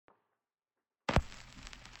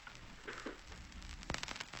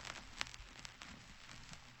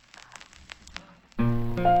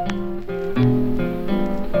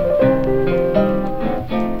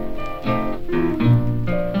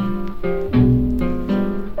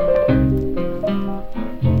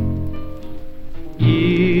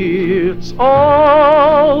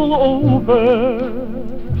all over,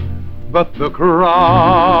 but the cry,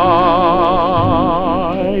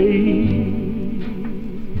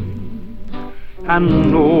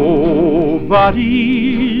 and nobody's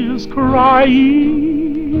crying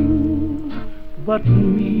but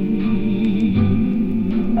me.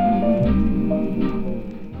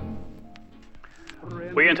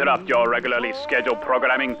 We interrupt your regularly scheduled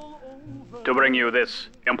programming to bring you this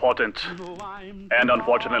important and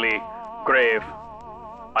unfortunately grave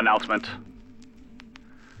announcement.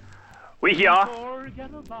 We here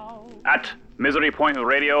at Misery Point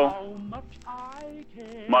Radio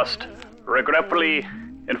must regretfully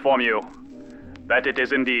inform you that it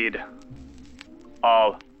is indeed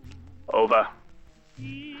all over.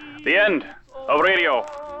 The end of radio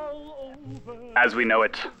as we know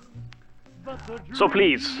it. So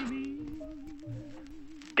please,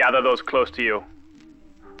 gather those close to you.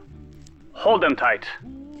 Hold them tight.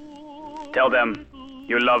 Tell them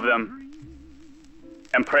you love them.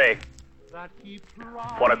 And pray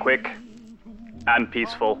for a quick and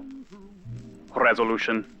peaceful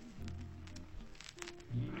resolution.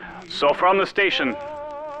 So from the station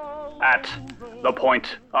at the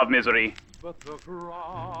point of misery,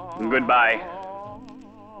 goodbye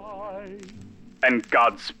and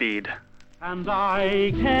Godspeed. And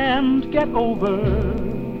I can't get over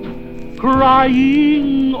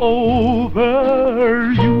crying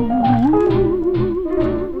over you.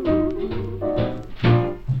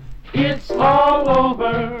 It's all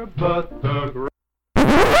over, but the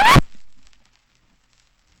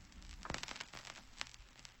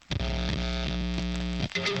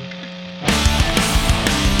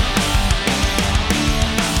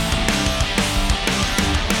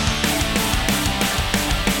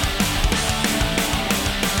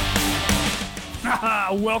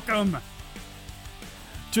Welcome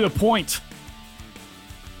to the point.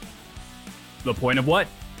 The point of what?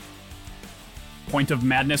 Point of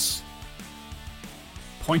madness?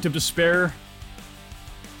 Point of despair?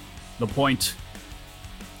 The point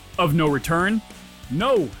of no return?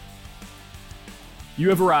 No! You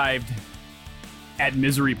have arrived at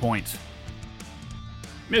Misery Point.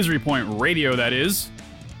 Misery Point Radio, that is.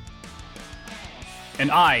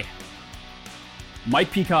 And I,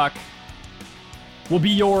 Mike Peacock, will be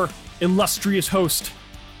your illustrious host,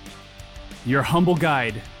 your humble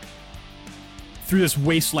guide through this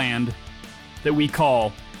wasteland that we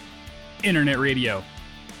call Internet Radio.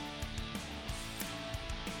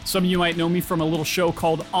 Some of you might know me from a little show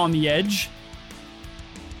called On the Edge,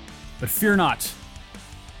 but fear not,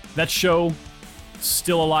 that show is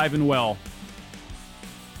still alive and well.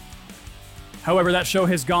 However, that show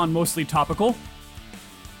has gone mostly topical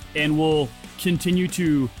and will continue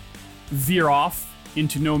to veer off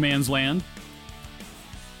into no man's land,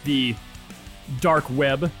 the dark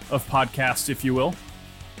web of podcasts, if you will.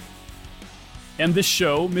 And this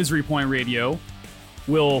show, Misery Point Radio,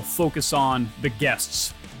 will focus on the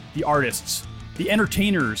guests, the artists, the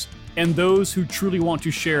entertainers, and those who truly want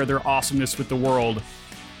to share their awesomeness with the world.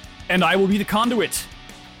 And I will be the conduit.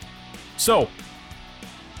 So,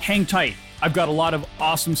 hang tight. I've got a lot of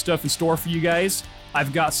awesome stuff in store for you guys.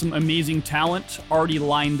 I've got some amazing talent already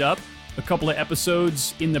lined up, a couple of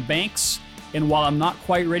episodes in the banks, and while I'm not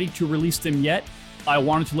quite ready to release them yet, I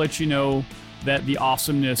wanted to let you know that the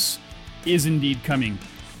awesomeness is indeed coming.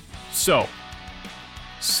 So,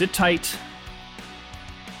 sit tight.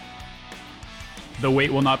 The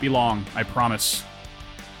wait will not be long, I promise.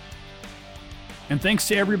 And thanks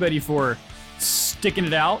to everybody for sticking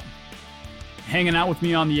it out, hanging out with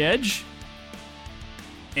me on the edge,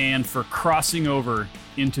 and for crossing over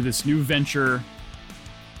into this new venture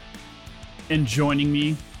and joining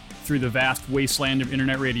me through the vast wasteland of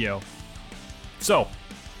internet radio. So,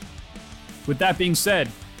 with that being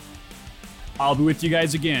said, I'll be with you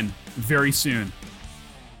guys again very soon.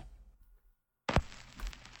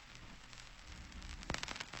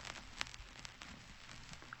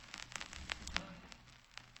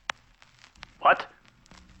 What?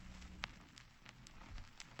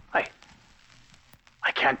 I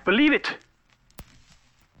can't believe it.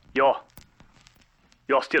 You're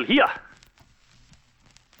still here.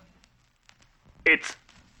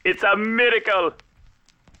 It's a miracle.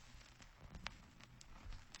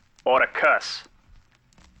 Or a curse.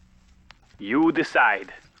 You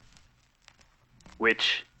decide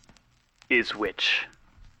which is which.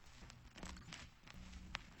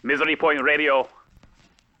 Misery Point Radio,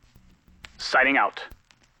 signing out.